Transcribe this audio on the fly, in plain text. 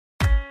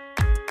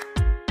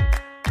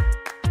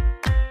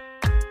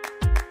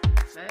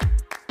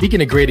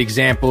Speaking of great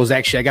examples,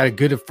 actually, I got a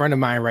good friend of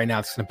mine right now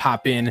that's going to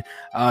pop in.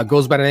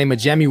 Goes by the name of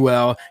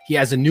Jemuel. He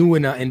has a new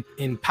and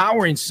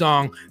empowering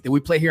song that we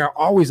play here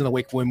always on the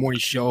Wake Up Morning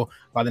Show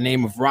by the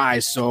name of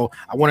Rise. So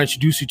I want to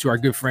introduce you to our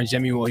good friend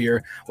Jemuel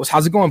here.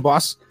 How's it going,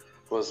 boss?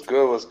 What's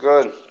good? What's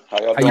good?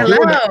 How y'all doing?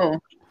 Hello.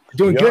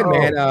 Doing good,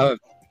 man.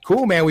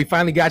 Cool, man. We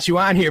finally got you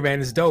on here,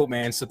 man. It's dope,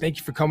 man. So thank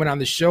you for coming on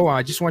the show.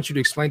 I just want you to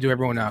explain to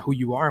everyone who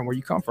you are and where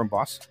you come from,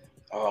 boss.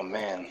 Oh,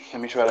 man.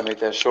 Let me try to make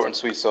that short and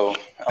sweet. So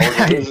I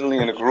was originally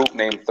in a group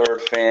named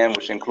Third Fan,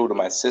 which included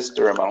my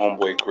sister and my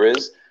homeboy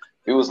Grizz.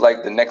 It was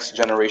like the next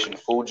generation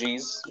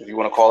Fugees, if you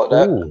want to call it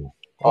that. Ooh,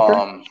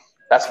 okay.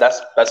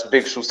 That's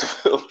big shoes to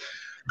fill.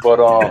 But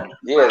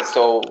yeah,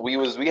 so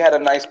we had a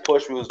nice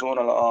push. We was doing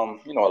a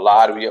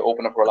lot. We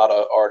opened up for a lot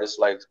of artists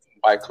like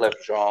Wyclef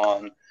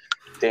Jean,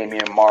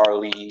 Damian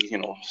Marley,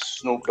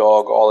 Snoop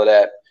Dogg, all of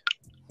that.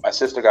 My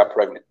sister got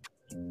pregnant.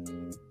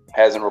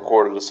 Hasn't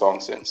recorded a song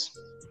since.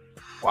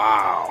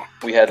 Wow.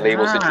 We had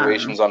label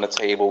situations on the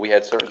table. We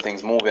had certain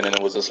things moving, and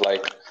it was just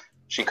like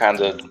she kind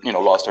of,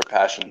 lost her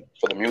passion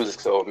for the music.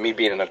 So me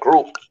being in a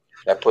group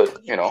that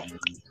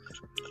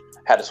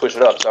had to switch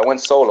it up. So I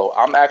went solo.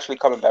 I'm actually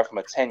coming back from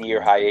a 10-year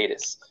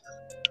hiatus.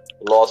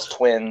 Lost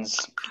twins.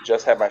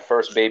 Just had my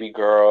first baby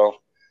girl.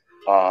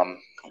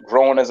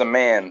 Growing as a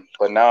man,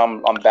 but now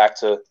I'm back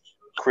to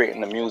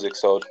creating the music.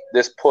 So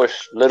this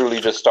push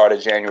literally just started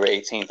January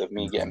 18th of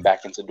me getting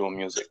back into doing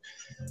music.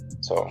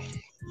 So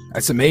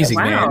that's amazing,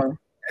 man.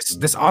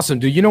 That's awesome,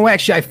 dude.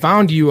 Actually, I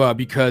found you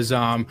because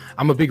I'm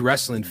a big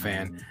wrestling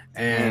fan.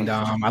 And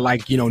I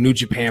like, New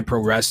Japan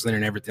Pro Wrestling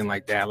and everything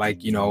like that. I like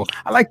the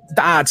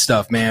odd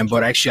stuff, man.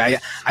 But actually,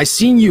 I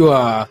seen you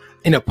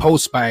in a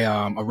post by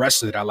a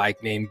wrestler that I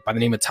like by the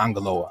name of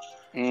Tangaloa.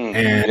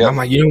 I'm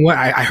like, you know what?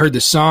 I heard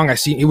the song. I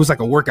seen it was like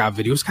a workout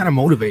video. It was kind of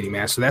motivating,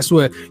 man. So that's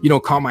what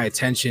caught my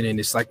attention. And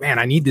it's like, man,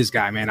 I need this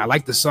guy, man. I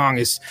like the song.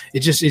 It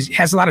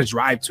has a lot of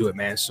drive to it,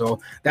 man.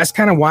 So that's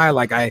kind of why,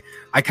 like, I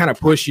kind of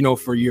push,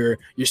 for your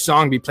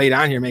song to be played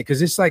on here, man.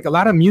 Because it's like a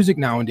lot of music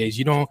nowadays.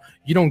 You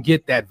don't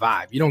get that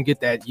vibe. You don't get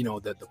that,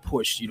 the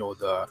push,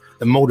 the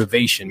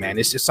motivation, man.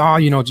 It's just all,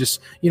 just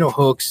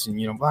hooks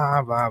and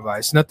blah blah blah.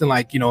 It's nothing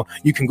like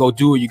you can go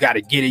do it. You got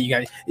to get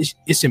it.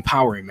 It's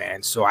empowering,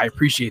 man. So I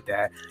appreciate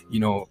that.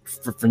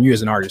 From you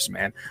as an artist,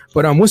 man.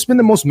 But what's been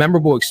the most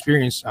memorable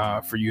experience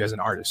for you as an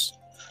artist?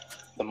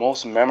 The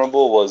most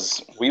memorable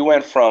was we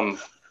went from,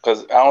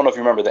 because I don't know if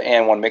you remember the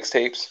AN1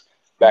 mixtapes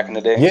back in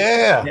the day.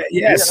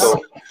 Yes.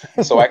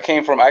 So I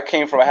came from. I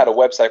had a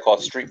website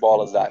called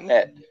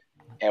streetballers.net,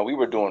 and we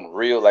were doing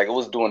it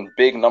was doing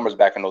big numbers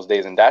back in those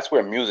days, and that's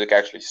where music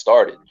actually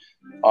started.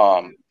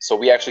 So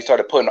we actually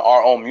started putting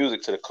our own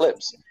music to the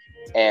clips.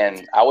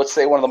 And I would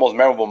say one of the most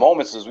memorable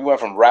moments is we went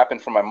from rapping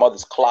from my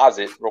mother's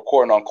closet,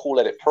 recording on Cool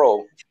Edit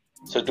Pro,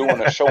 to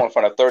doing a show in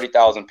front of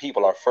 30,000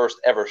 people, our first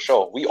ever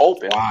show. We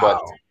opened,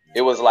 but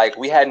it was like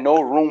we had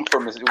no room for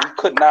music. We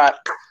could not.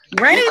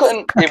 Right? We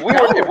couldn't.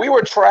 If we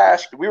were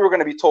trashed, we were going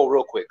to be told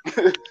real quick.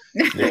 So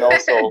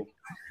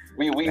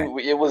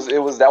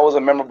that was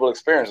a memorable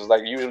experience. It was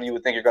like usually you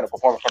would think you're going to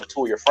perform in front of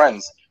two of your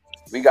friends.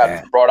 We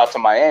got brought out to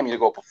Miami to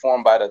go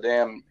perform by the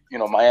damn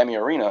Miami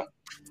Arena,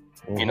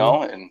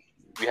 and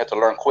we had to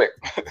learn quick.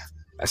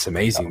 That's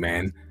amazing,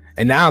 man.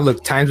 And now,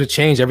 look, times have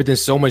changed.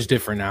 Everything's so much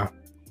different now.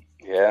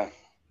 Yeah.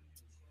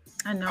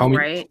 I know,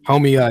 right?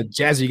 Homie,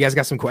 Jazzy, you guys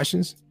got some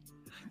questions?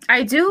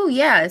 I do,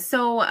 yeah.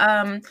 So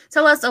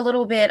tell us a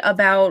little bit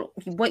about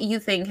what you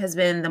think has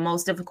been the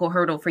most difficult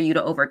hurdle for you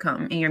to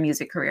overcome in your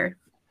music career.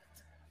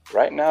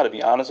 Right now, to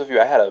be honest with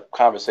you, I had a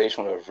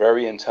conversation with a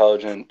very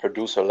intelligent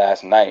producer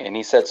last night, and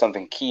he said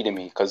something key to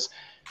me because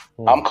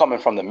I'm coming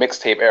from the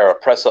mixtape era,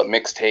 press up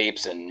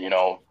mixtapes and,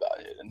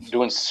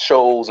 doing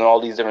shows and all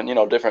these different,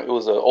 it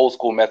was an old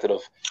school method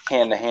of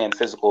hand to hand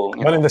physical.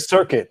 Running the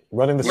circuit.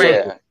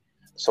 Yeah.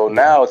 So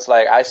now it's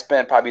like I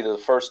spent probably the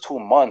first 2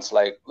 months,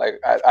 I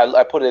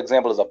put an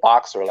example as a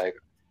boxer. Like,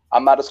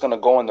 I'm not just going to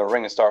go in the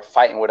ring and start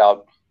fighting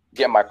without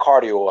getting my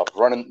cardio up,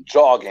 running,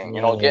 jogging,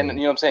 getting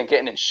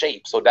in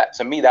shape. So that,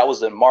 to me, that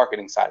was the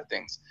marketing side of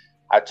things.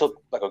 I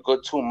took like a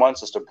good 2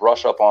 months just to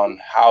brush up on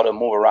how to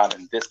move around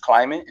in this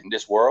climate, in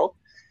this world.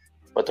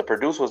 But the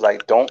producer was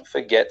like, don't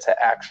forget to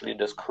actually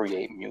just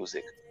create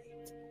music.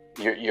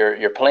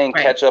 You're playing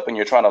catch up and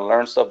you're trying to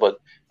learn stuff, but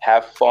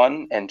have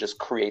fun and just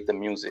create the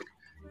music.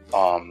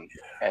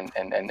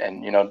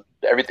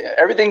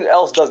 Everything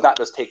else does not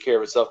just take care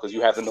of itself because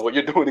you have to know what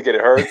you're doing to get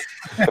it heard.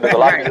 But there's a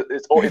lot of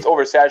it's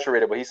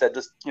oversaturated. But he said,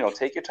 just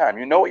take your time.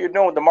 You know what you're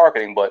doing with the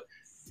marketing, but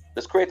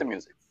just create the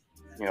music.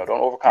 Don't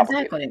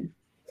overcomplicate it.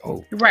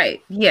 Oh.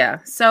 Right. Yeah.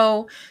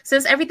 So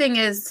since everything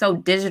is so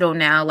digital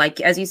now, like,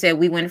 as you said,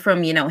 we went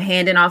from,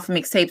 handing off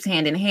mixtapes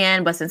hand in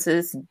hand, but since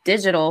it's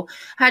digital,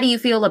 how do you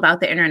feel about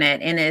the internet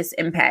and its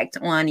impact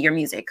on your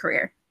music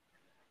career?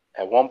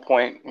 At one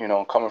point,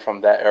 coming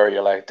from that area,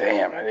 you're like,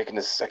 damn, I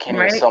can't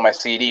even sell my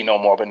CD no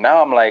more. But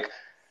now I'm like,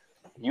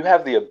 you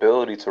have the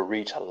ability to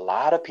reach a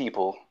lot of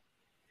people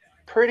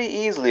pretty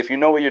easily if you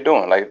know what you're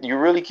doing. Like, you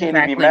really can't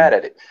even be Exactly. mad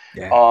at it.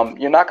 Yeah.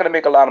 You're not going to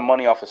make a lot of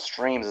money off of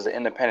streams as an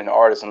independent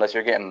artist unless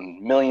you're getting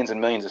millions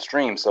and millions of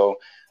streams. So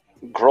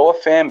grow a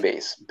fan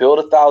base, build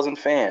 1,000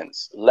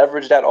 fans,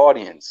 leverage that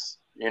audience.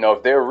 You know,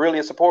 if they're really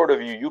a supporter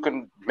of you, you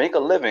can make a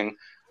living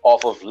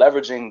off of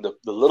leveraging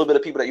the little bit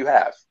of people that you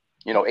have.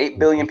 You know, 8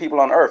 billion people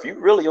on earth. You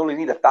really only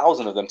need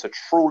 1,000 of them to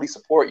truly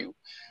support you.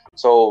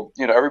 So,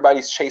 you know,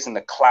 everybody's chasing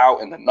the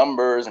clout and the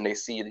numbers, and they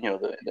see, you know,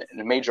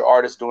 the major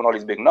artists doing all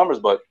these big numbers.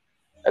 But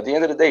at the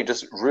end of the day,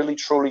 just really,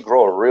 truly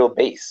grow a real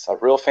base, a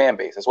real fan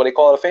base. That's what they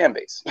call it, a fan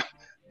base.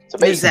 It's a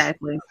base.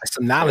 Exactly. That's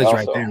some knowledge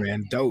right there,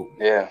 man. Dope.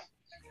 Yeah.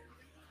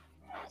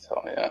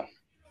 So, yeah.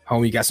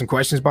 Homie, you got some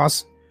questions,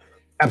 boss?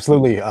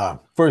 Absolutely.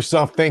 First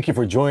off, thank you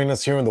for joining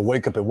us here on the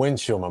Wake Up and Win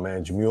show, my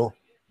man, Jemuel.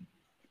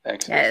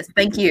 Thanks. Yes,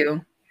 thank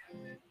you.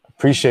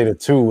 Appreciate it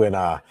too. And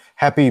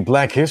happy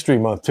Black History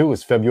Month too.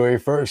 It's February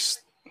 1st.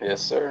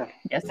 Yes, sir.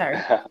 Yes,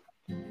 sir.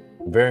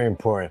 Very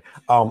important.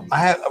 I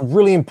have a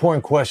really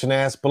important question to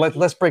ask, but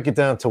let's break it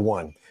down to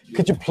one.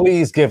 Could you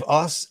please give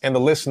us and the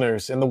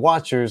listeners and the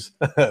watchers,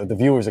 the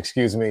viewers,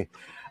 excuse me,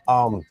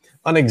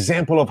 an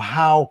example of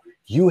how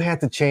you had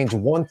to change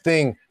one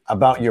thing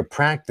about your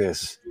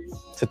practice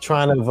to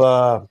try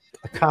to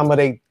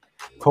accommodate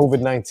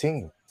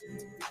COVID-19?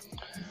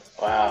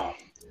 Wow.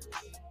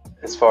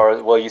 As far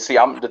as, well, you see,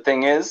 the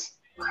thing is,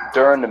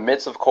 during the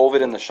midst of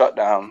COVID and the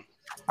shutdown,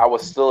 I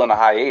was still in a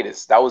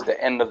hiatus. That was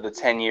the end of the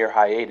 10-year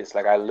hiatus.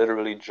 Like, I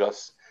literally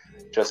just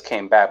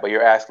came back. But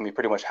you're asking me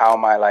pretty much how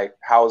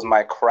is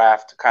my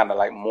craft kind of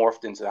like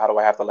morphed into, how do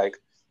I have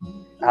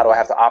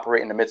to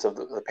operate in the midst of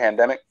the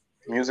pandemic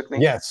musically?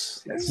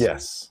 Yes.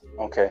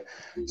 Okay.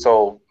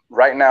 So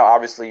right now,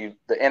 obviously,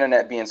 the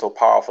internet being so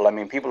powerful, I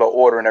mean, people are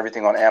ordering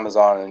everything on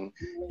Amazon, and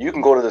you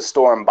can go to the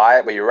store and buy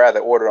it, but you'd rather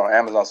order it on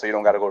Amazon so you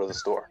don't got to go to the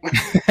store.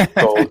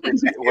 So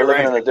we're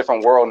living in a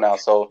different world now.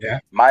 So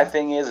my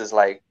thing is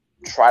like,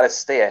 try to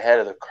stay ahead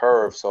of the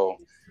curve. So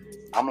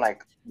I'm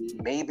like,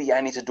 maybe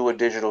I need to do a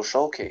digital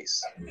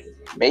showcase.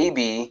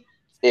 Maybe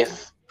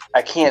if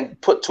I can't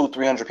put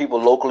 200-300 people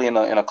locally in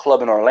a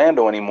club in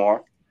Orlando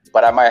anymore,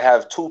 but I might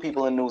have 2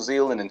 people in New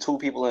Zealand and 2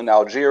 people in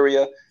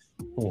Algeria.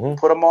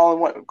 Put them all in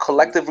one,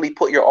 collectively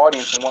put your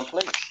audience in one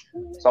place.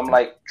 So I'm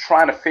like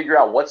trying to figure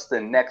out what's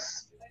the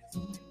next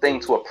thing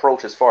to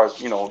approach as far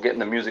as, you know, getting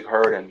the music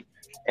heard and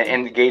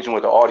engaging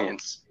with the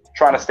audience.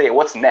 Trying to stay at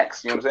what's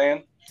next, you know what I'm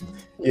saying?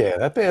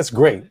 Yeah, that's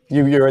great.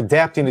 You're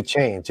adapting to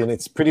change, and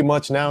it's pretty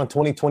much now in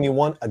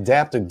 2021,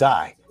 adapt or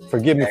die.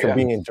 Forgive me for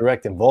being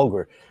indirect and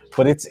vulgar,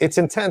 but it's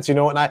intense, you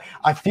know, and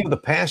I feel the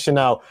passion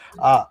now.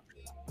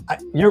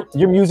 Your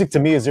music to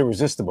me is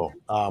irresistible.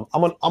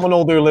 I'm an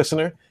older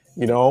listener.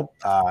 You know,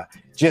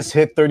 just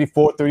hit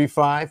 34,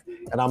 35,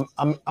 and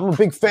I'm a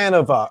big fan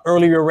of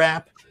earlier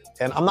rap.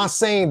 And I'm not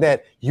saying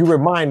that you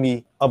remind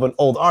me of an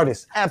old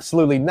artist,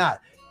 absolutely not.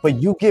 But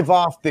you give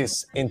off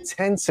this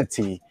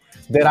intensity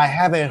that I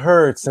haven't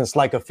heard since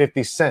like a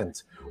 50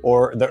 Cent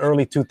or the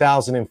early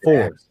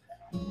 2004s.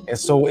 And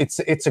so it's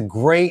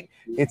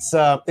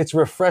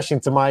refreshing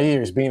to my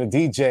ears being a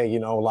DJ, you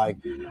know, like,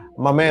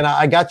 my man,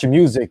 I got your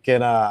music,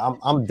 and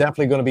I'm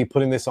definitely going to be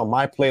putting this on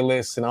my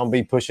playlist, and I'll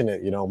be pushing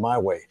it, you know, my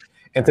way.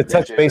 And to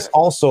touch base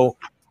also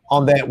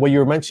on that, what you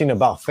were mentioning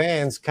about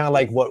fans, kind of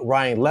like what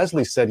Ryan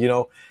Leslie said, you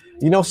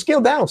know,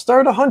 scale down,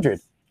 start at 100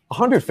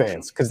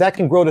 fans, because that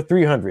can grow to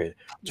 300,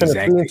 turn a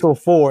 3 into a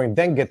 4, and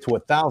then get to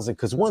 1,000.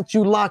 Because once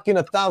you lock in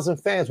 1,000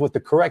 fans with the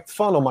correct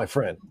funnel, my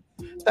friend,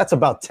 that's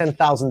about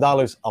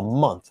 $10,000 a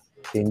month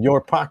in your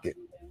pocket.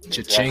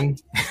 Cha-ching.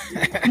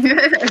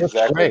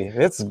 That's great.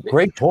 It's a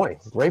great point.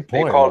 Great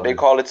point. They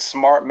call it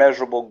smart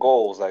measurable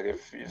goals. Like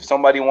if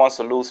somebody wants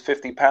to lose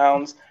 50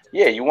 pounds,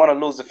 yeah, you want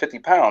to lose the 50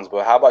 pounds,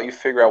 but how about you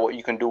figure out what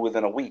you can do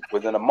within a week,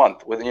 within a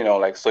month, you know,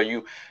 like, so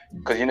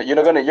because you're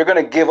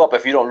gonna give up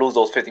if you don't lose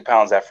those 50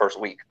 pounds that first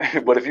week.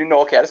 But if you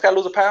know, okay, I just gotta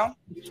lose a pound,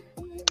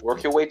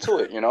 work your way to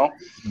it, you know.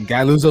 You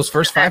gotta lose those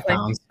first 5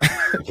 pounds.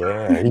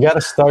 Yeah, you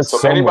gotta start.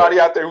 So anybody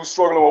out there who's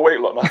struggling with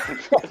weight loss.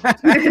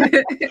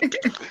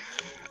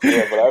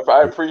 Yeah, but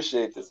I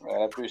appreciate this,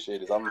 man. I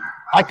appreciate it.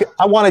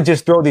 I want to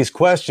just throw these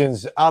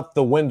questions out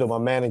the window, my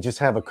man, and just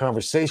have a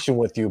conversation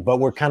with you. But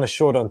we're kind of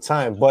short on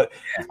time. But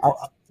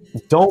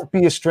don't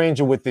be a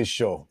stranger with this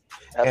show.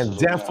 Absolutely, and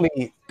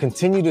definitely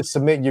continue to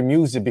submit your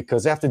music,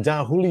 because after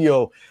Don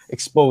Julio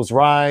exposed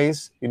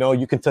Rise, you know,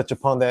 you can touch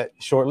upon that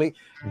shortly.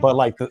 But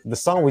like the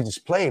song we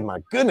just played, my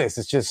goodness,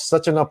 it's just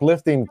such an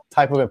uplifting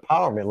type of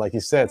empowerment, like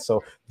you said.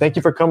 So thank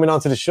you for coming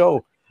on to the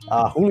show.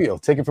 Julio,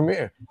 take it from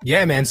here.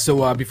 Yeah, man.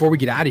 So before we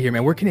get out of here,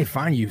 man, where can they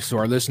find you so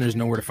our listeners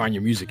know where to find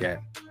your music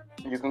at?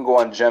 You can go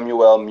on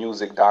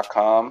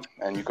jemuelmusic.com,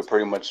 and you could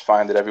pretty much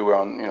find it everywhere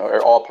on, you know,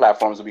 all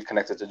platforms will be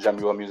connected to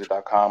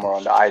jemuelmusic.com, or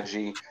on the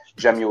IG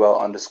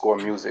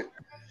Jemuel_music.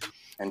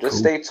 And just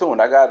stay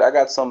tuned. I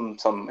got some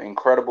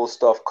incredible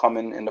stuff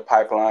coming in the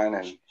pipeline,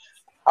 and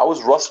I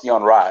was rusty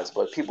on Rise,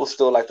 but people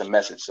still like the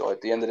message. So at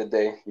the end of the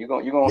day, you're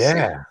gonna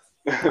see.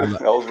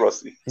 That was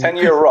rusty.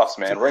 10-year rust,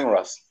 man. Ring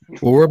rust.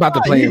 Well, we're about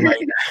to play it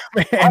right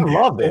now, man. I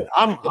love it.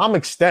 I'm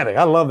ecstatic.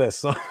 I love that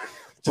song.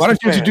 Why don't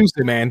you introduce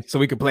it, man, so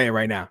we can play it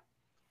right now?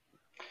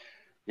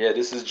 Yeah,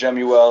 this is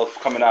Jemuel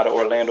coming out of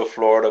Orlando,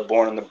 Florida,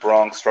 born in the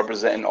Bronx,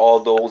 representing all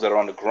those that are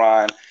on the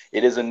grind.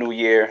 It is a new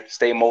year.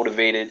 Stay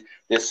motivated.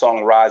 This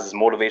song, Rise, is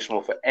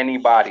motivational for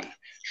anybody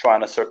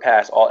trying to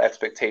surpass all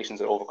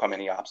expectations and overcome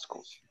any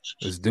obstacles.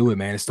 Let's do it,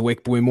 man. It's the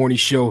Wake Boy Morning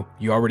Show.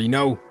 You already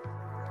know.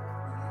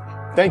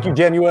 Thank you,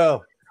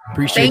 Jemuel.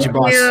 Appreciate you,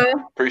 boss.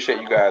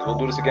 Appreciate you guys. We'll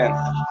do this again.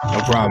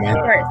 No problem, man.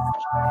 Of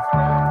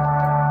course.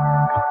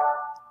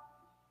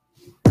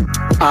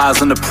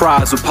 Eyes on the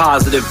prize with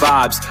positive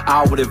vibes.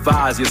 I would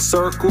advise your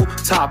circle,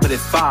 top it at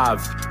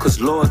 5. Cause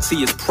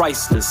loyalty is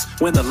priceless.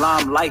 When the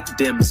limelight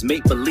dims,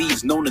 make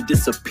believes known to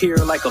disappear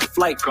like a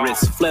flight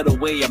risk. Fled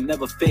away, I'm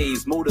never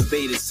phased.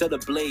 Motivated, set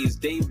ablaze.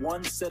 Day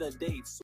one, set a date.